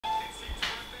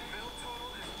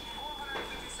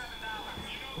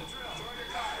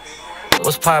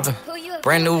What's poppin'?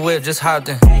 Brand new whip, just hopped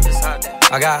in.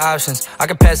 I got options, I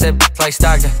can pass that like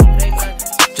Stockton.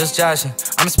 Just joshing,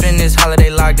 I'ma spend this holiday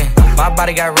locked in. My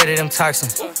body got rid of them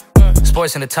toxins.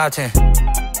 Sports in the top 10.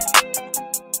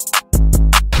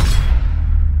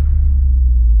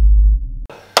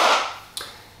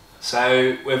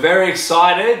 So we're very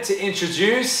excited to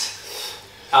introduce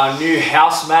our new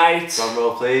housemate. Drum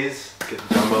roll, please. Get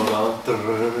the drum roll going.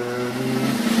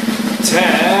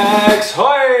 Tex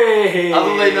Hoy!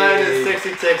 Otherwise known as Sexy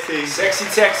Texie. Sexy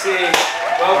Texie.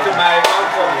 Welcome, mate.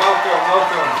 Welcome.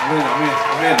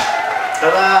 I'm in.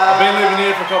 Ta-da! I've been living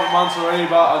here for a couple of months already,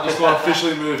 but I just want to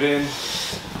officially move in on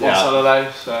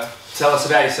Saturday. So Tell us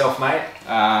about yourself, mate.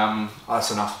 oh,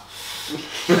 that's enough.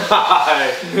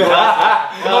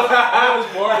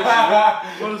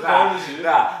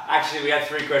 Nah, actually, we had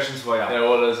 3 questions for you. yeah,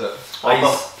 what is it?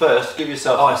 First, give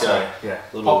yourself Oh, a sorry. go. Yeah.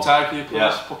 Pop tag here, please.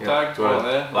 Yeah. Pop tag. Do you want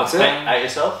Right there. That's Pop it? tag. At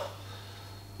yourself?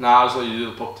 Nah, I just let you do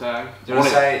the pop tag. Do you want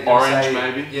to say orange,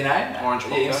 maybe? Your name? Orange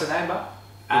Your pop tag. Insta name,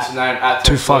 What's the name? At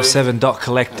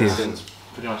 257.collective. That's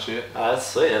pretty much it. Oh, that's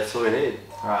sweet, that's all we need.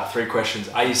 Alright, 3 questions.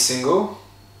 Are you single?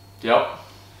 Yep.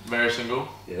 Very single.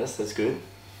 Yes, that's good.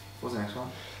 What's the next one?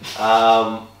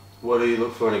 What do you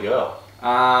look for in a girl?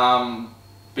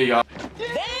 Big up.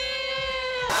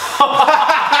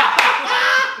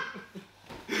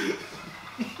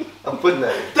 I'm putting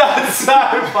that in. That's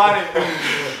so funny.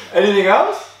 Anything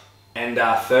else? And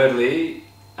thirdly,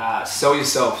 sell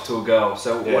yourself to a girl.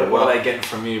 So Yeah, what are they getting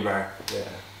from you, bro? Yeah.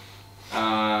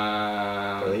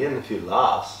 Well, they're getting a few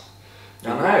laughs. I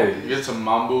know. You get some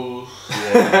mumbles.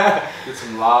 Yeah. Get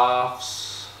some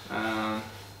laughs.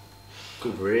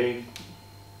 Good rig.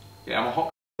 Yeah, I'm a hot.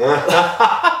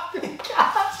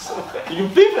 You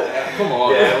can beep it. Come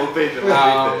on. Yeah, we'll beep it.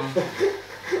 We'll beep it.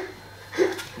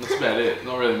 That's about it.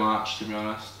 Not really much, to be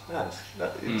honest.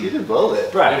 You did well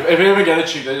there. Bro, If you ever get a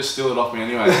chick, they just steal it off me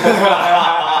anyway.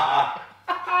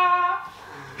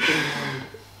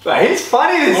 bro, he's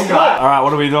funny, this guy. Alright,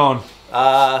 what are we doing?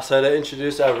 So to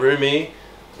introduce our roomie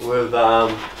with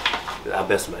our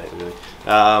best mate, really.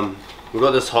 We've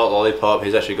got this hot lollipop.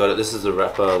 He's actually got it. This is the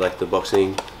wrapper, like the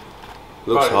boxing.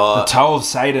 Looks hot. The toe of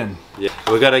Satan. Yeah.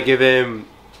 We're gonna give him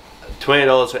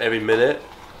 $20 for every minute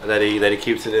that he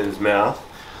keeps it in his mouth.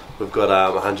 We've got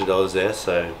 $100 there,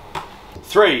 so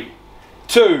 3,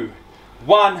 2,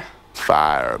 1.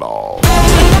 Fireball.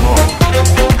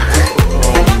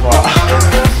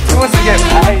 Who wants to get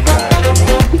paid, bro?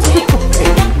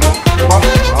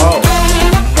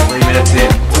 3 minutes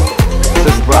in.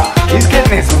 Just, bro, he's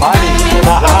getting his money.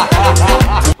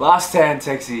 Last hand,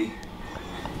 Texie.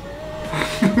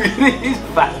 Look at his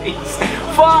face.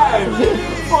 5,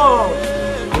 4,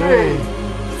 3,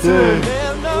 2,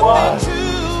 1.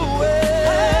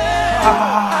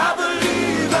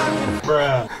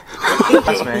 Bruh.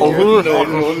 That's man.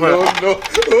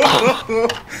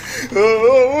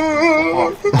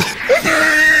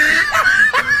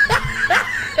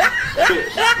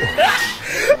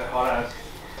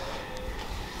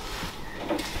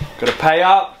 Gotta pay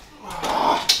up.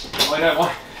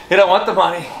 He don't want the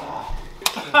money.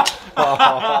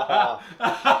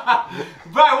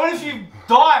 Bro, what if you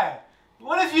die?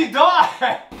 What if you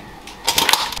die?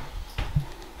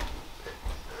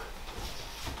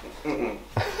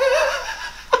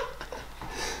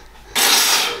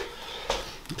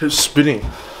 It's spinning.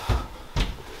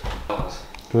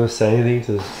 you want to say anything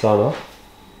to sign off?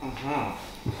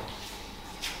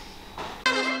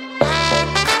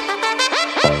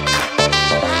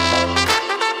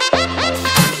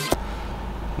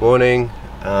 Morning.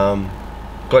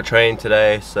 Got trained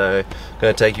today, so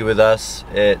gonna take you with us.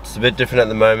 It's a bit different at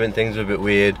the moment. Things are a bit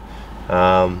weird,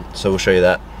 so we'll show you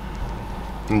that.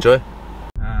 Enjoy.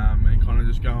 And kind of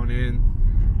just going in.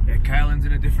 Yeah, Kalen's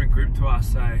in a different group to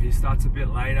us, so he starts a bit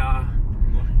later.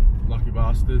 Lucky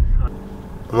bastard.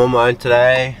 I'm on my own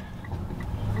today.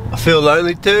 I feel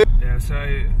lonely too. Yeah, so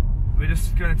we're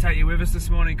just going to take you with us this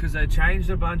morning because they changed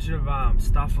a bunch of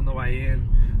stuff on the way in.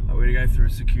 Like we're going to go through a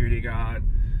security guard.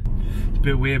 It's a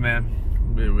bit weird, man.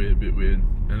 Bit weird.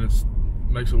 And it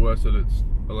makes it worse that it's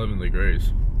 11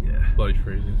 degrees. Yeah. Bloody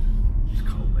freezing. It's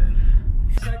cold, man.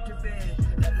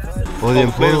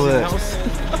 William, pull it.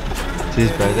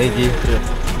 Cheers, bro. Thank you.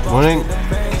 Morning.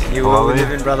 You will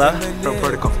live in, brother. From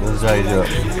protocol. That's how you do it.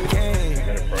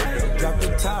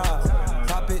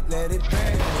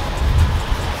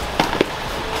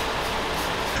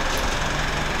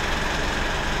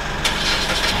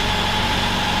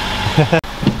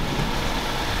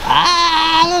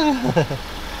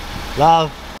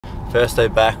 Love. First day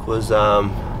back was a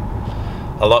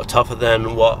lot tougher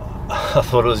than what I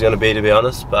thought it was going to be, to be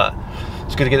honest, but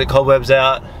it's good to get the cobwebs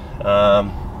out.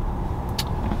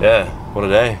 Yeah, what a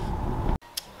day.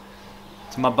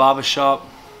 It's my barber shop.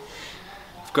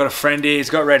 I've got a friend here, he's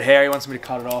got red hair, he wants me to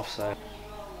cut it off, so.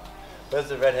 Where's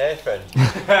the red hair friend?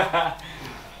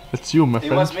 That's you, my He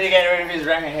friend. wants me to get rid of his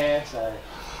red hair, so.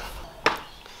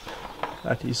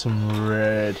 That is some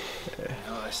red.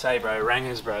 Oh, I say, bro,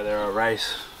 rangers, bro, they're a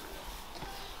race.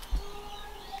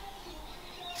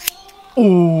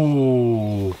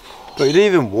 Ooh. But you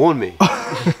didn't even warn me.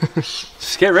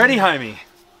 Just get ready, homie.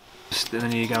 And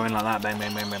then you go in like that, bang,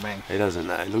 bang, bang, bang, bang. He doesn't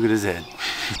know. Look at his head.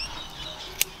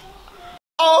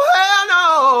 Oh, hell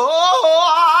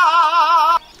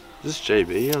no! Is this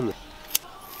JB on the...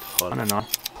 I don't know.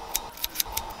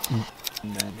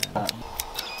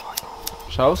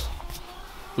 Charles?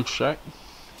 Look straight.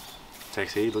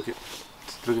 Taxi, look at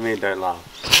me and don't laugh.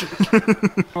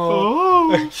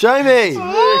 Oh. Show me!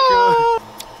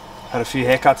 Had a few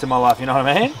haircuts in my life, you know what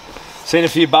I mean? Seen a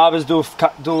few barbers do a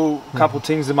couple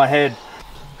things in my head.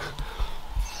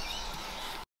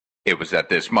 It was at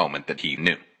this moment that he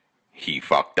knew. He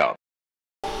fucked up.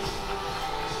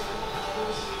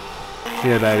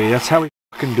 Yeah, baby, that's how we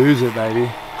fucking do's it,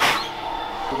 baby.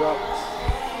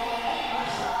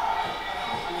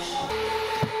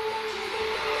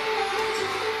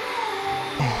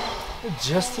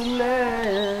 Just a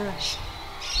lash.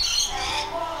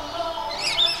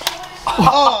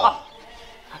 Oh!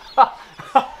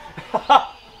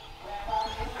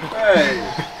 Hey!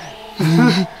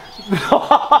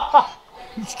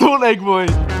 Stone egg boy.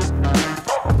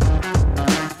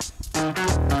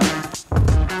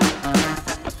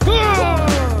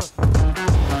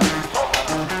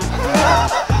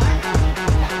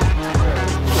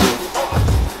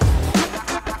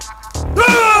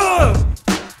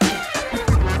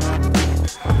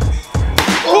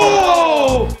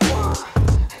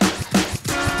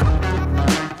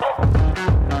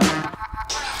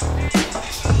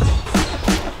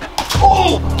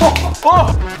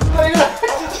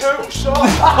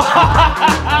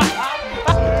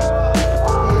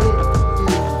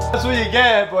 That's what you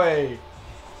get, boy.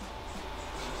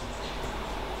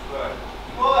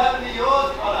 What happened to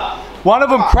yours, brother? One of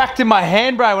them cracked in my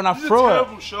hand, bro, when I threw it.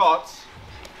 Terrible shots.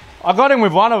 I got him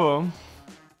with one of them.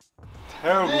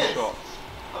 Terrible shots.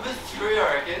 I missed 3,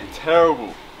 I reckon.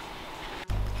 Terrible.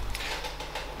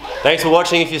 Thanks for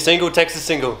watching. If you're single, text a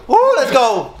single. Woo, let's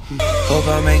go! Hope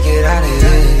I make it out of here.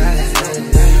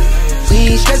 We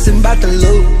ain't stressing about the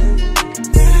loot.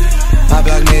 My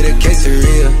block made a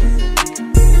quesadilla.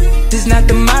 This not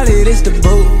the molly, this the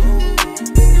boot.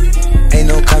 Ain't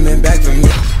no coming back from me.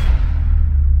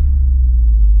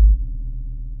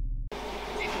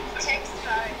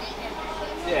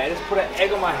 Yeah, I just put an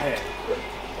egg on my head.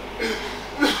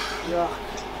 Yuck.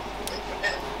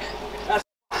 That's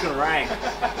fucking rank.